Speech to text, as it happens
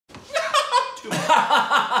to me.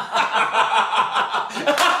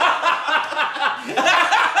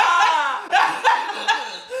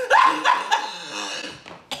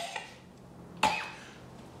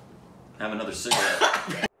 Have another cigarette.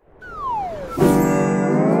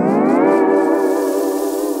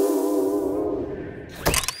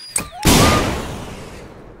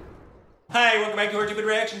 Hi, welcome back to our Stupid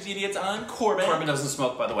Reactions, idiots. I'm Corbin. Corbin doesn't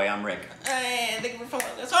smoke, by the way. I'm Rick. Hey, thank you for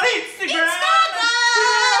following us on Instagram.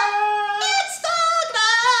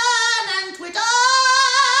 And Twitter.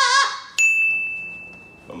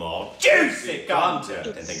 For more juicy content.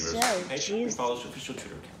 It's And thank you so for participation. juicy. Follow us official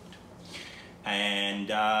Twitter account. And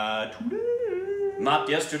today, Not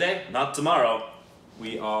yesterday, not tomorrow.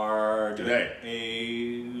 we are doing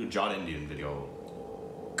a Jordindian video.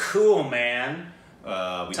 Cool, man.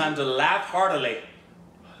 Time to laugh heartily.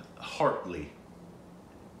 Heartily.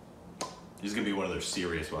 This is gonna be one of their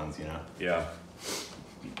serious ones, you know? Yeah.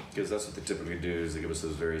 Because that's what they typically do, is they give us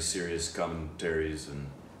those very serious commentaries, and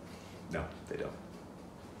no, they don't.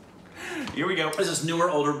 Here we go. Is this newer,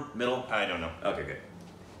 older, middle? I don't know. Okay, good.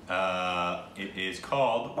 It is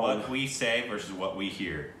called What We Say versus What We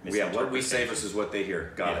Hear. We have what we say versus what they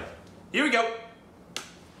hear. Got it. Here we go.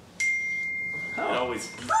 Oh. It always.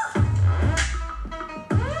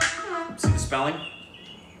 See the spelling?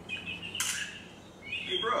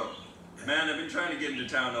 Hey bro, man, I've been trying to get into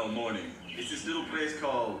town all morning. It's this little place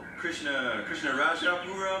called Krishna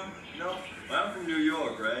Rajapuram. No, well, I'm from New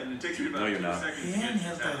York, right? And it takes me about 2 seconds to get to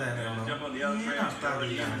town. Jump on the other train.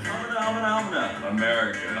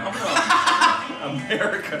 America.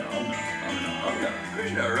 America.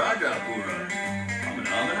 Krishna Rajapuram.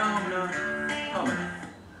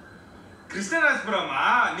 Krishnarajapuram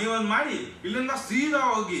नीवल माड़ी इल्लिंदा सीधा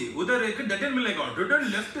होगी उधर एक डेटन मिलेगा डेटन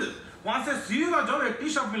left वहां से सीधा जाओ एक टी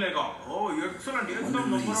शॉप मिलेगा ओह एक्सीलेंट एकदम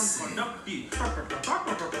नंबर 1 कंडक्ट टी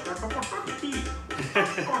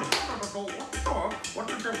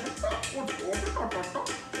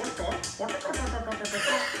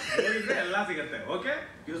ಎಲ್ಲ ಸಿಗುತ್ತೆ okay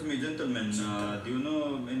Excuse me, gentlemen. Do you know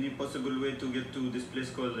any possible way to get to this place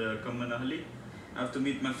called KUMAR? I have to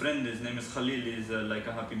meet my friend. His name is Khalil. He's like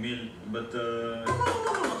a happy meal, but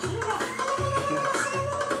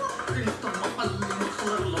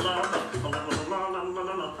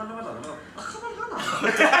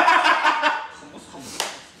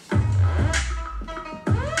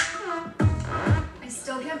I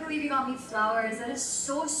still can't believe you got me flowers. That is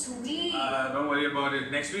so sweet. Don't worry about it.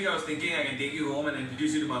 Next week I was thinking I can take you home and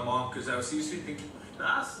introduce you to my mom because I was seriously thinking,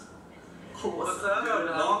 Nas, what's up?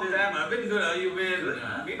 Long time. I've been good. How you been?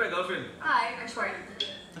 Meet my girlfriend. Hi, Ashwarya.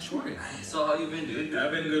 Ashwarya. So how you been, dude?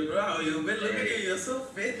 I've been good, bro. How you been? Look at you. You're so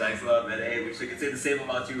fit. Thanks a lot, man. Hey, wish I could say the same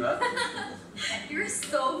about you, huh? You're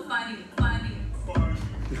so funny.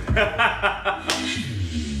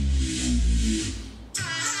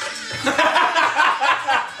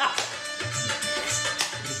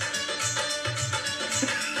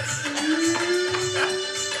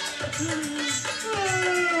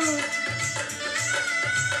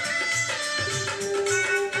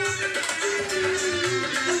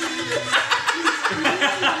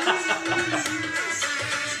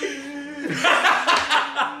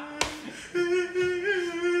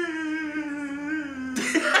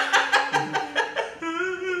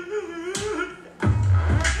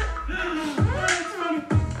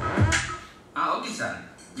 Okay, sir.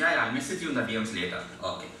 Yeah, I'll message you in the DMs later.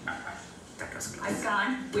 Okay. I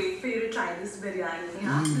can't wait for you to try this biryani.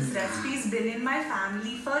 Huh? This recipe's been in my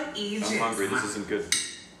family for ages. I'm hungry. This isn't good.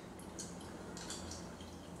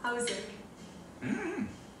 How is it?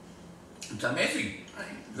 It's amazing.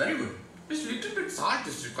 Very good. Just a little bit salt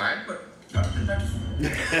is required, but other than that is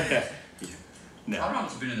How long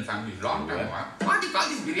has it been in the family? Long time, huh? What do you call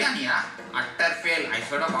this biryani, huh? Utter fail. I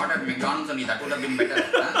should have ordered McDonald's only. That would have been better.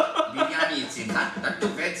 Huh? Biryani, it seems. Huh? That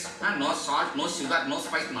too veg. Huh? No salt, no sugar, no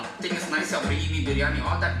spice. Nothing is nice. A creamy biryani.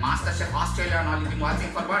 All that MasterChef Australia and all you've been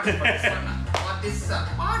watching for what? For this one. For this.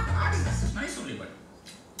 What is this? It's nice only, but.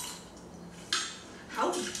 How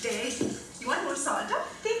dare you? You want more salt? Huh?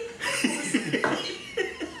 Take.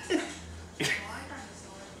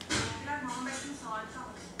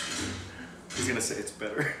 He's gonna say it's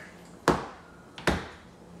better.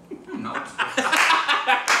 No.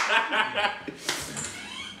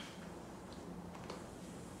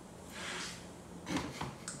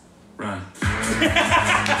 Run.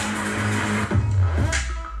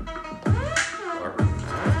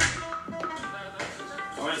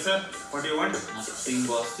 Alright, sir. What do you want? Nothing,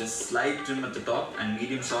 boss. Just slight trim at the top and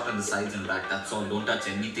medium short at the sides and back. That's all. Don't touch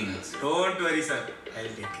anything else. Don't worry, sir.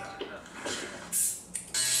 I'll take care.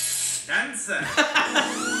 Done, sir.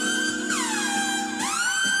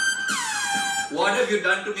 What have you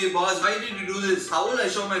done to me, boss? Why did you do this? How will I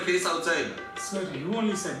show my face outside? Sir, you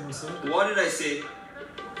only said no, sir. What did I say?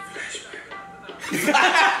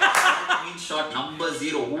 Mean shot number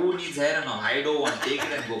 0. Who needs hair and all? I don't want. Take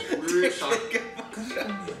it and go. Full shot.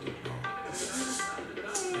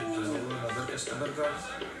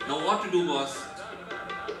 Now what to do, boss?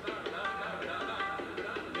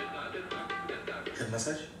 Head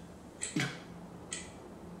massage?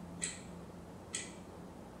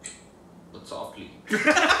 But softly.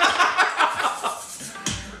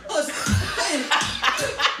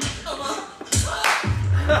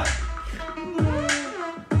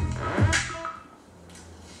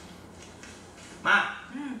 Ma,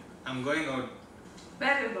 I'm going out.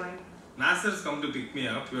 Where are you going? Nasser's come to pick me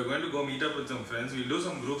up. We're going to go meet up with some friends. We'll do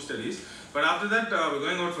some group studies. But after that, we're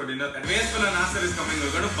going out for dinner. And Mayesfella Nasser is coming.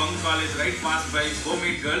 We're going to bunk college, ride fast bikes, go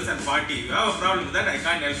meet girls and party. You have a problem with that? I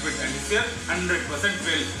can't help it. And this year, 100%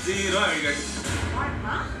 fail. 0 I will get. What,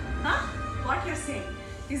 huh? Huh? What you're saying?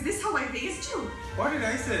 Is this how I raised you? What did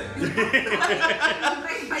I say? You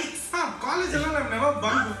ride bikes. College alone, I've never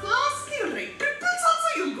bunked. Fast you ride. Triples also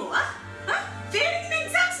you'll go, huh? Huh? Failing in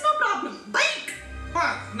exams, no problem. Bike.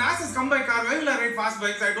 Nasser's come by car. Why will I ride fast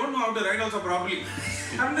bikes? I don't know how to ride also properly.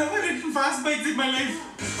 I've never ridden fast bikes in my life.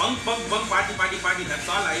 Bunk, party. That's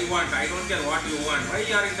all I want. I don't care what you want. Why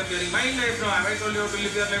you are interfering my life now? Have I told you how to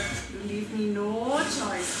live your life? You leave me no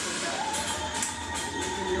choice, Buddha.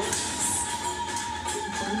 No choice.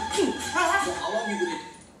 How are we doing it?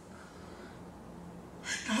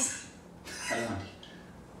 Nasser. Hello, auntie.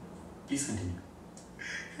 Please continue.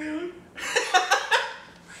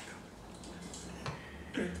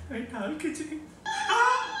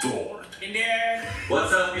 Indian.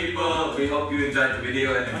 What's up, people? We hope you enjoyed the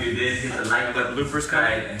video, and if you did, hit the like button,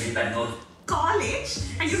 subscribe, and hit that notification. College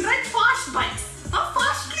and you ride fast bikes. How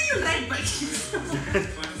fastly you ride bikes?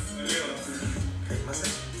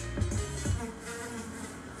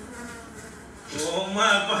 Oh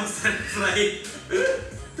my person flight.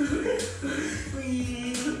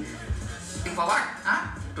 For what? Huh?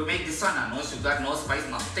 To make this one, no sugar, no spice,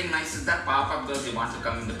 nothing nice is that. Pop-up girls, you want to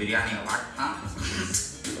come in the biryani or what? Huh?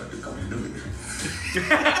 You want to come and do it.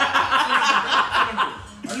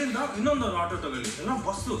 ಅಲ್ಲಿಂದ ಇನ್ನೊಂದು auto ತಗೊಳ್ಳಿ ಎಲ್ಲ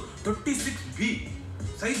bus 36B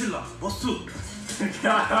size ಇಲ್ಲ bus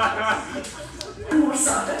More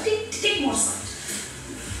salt. Take more salt.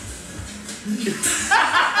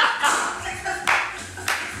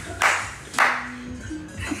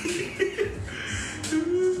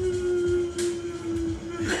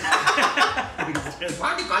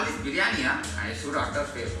 What do you call this biryani? Huh? I should order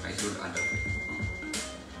fail.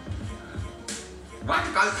 What do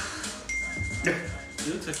you call? He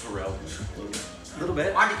looks like Pharrell. A little bit.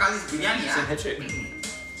 What do you call this biryani? Same head shape.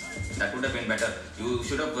 That would have been better. You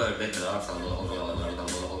should have done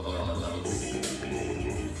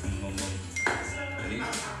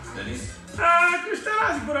Dennis.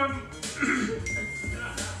 Krishnarajpuram.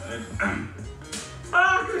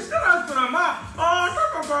 Krishnarajpuram.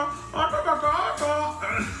 Auto.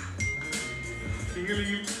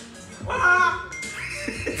 Tingy.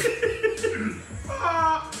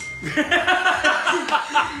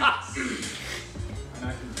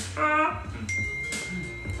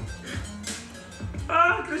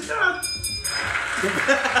 Krishnaraj.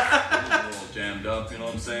 All jammed up, you know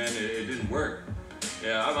what I'm saying? It didn't work.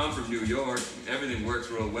 Yeah, I'm from New York. Everything works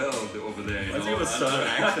real well over there. You know? With a southern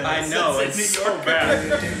accent. I know, it's so bad.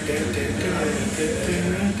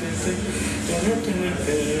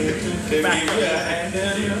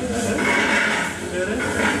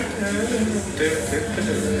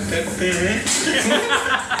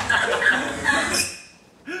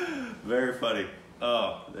 Very funny. Oh,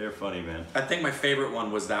 they're funny, man. I think my favorite one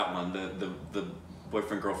was that one. The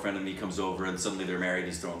boyfriend, girlfriend, and he comes over, and suddenly they're married.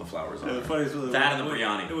 He's throwing the flowers on. Yeah, the funniest was that and the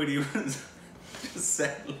biryani. When he was just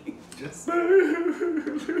sadly, just.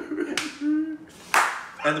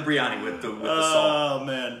 And the biryani with the salt. Oh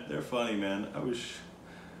man, they're funny, man. I wish.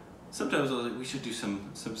 Sometimes I was like, we should do some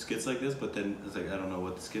skits like this, but then it's like I don't know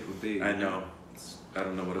what the skit would be. I know. I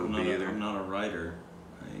don't know what it would be either. I'm not a writer.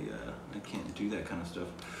 I can't do that kind of stuff.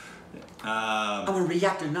 I'm a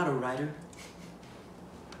reactor, not a writer.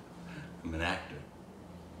 I'm an actor.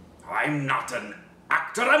 I'm not an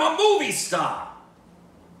actor, I'm a movie star!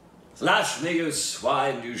 Slash me, you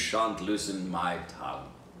swine, you shan't loosen my tongue.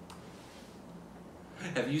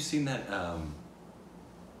 Have you seen that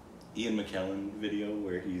Ian McKellen video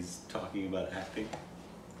where he's talking about acting?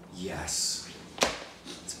 Yes.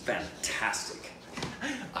 It's fantastic.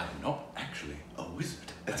 I'm not actually a wizard.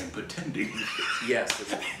 I'm pretending. Yes,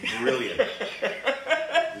 it's brilliant.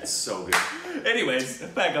 It's so good. Anyways,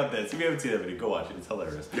 back on this. If you haven't seen that video, go watch it. It's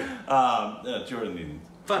hilarious. Jordindian.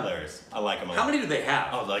 Fun. Hilarious. I like them a lot. How many do they have?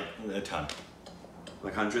 Oh, like a ton.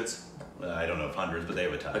 Like hundreds? I don't know if hundreds, but they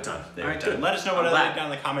have a ton. A ton. They have All right, a ton. good. Let us know what I'm other glad. down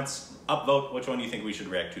in the comments. Upvote which one you think we should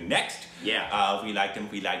react to next. Yeah. We like them.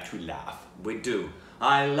 We like to laugh. We do.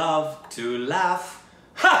 I love to laugh.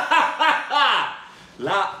 Ha ha ha ha!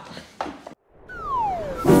 Laugh.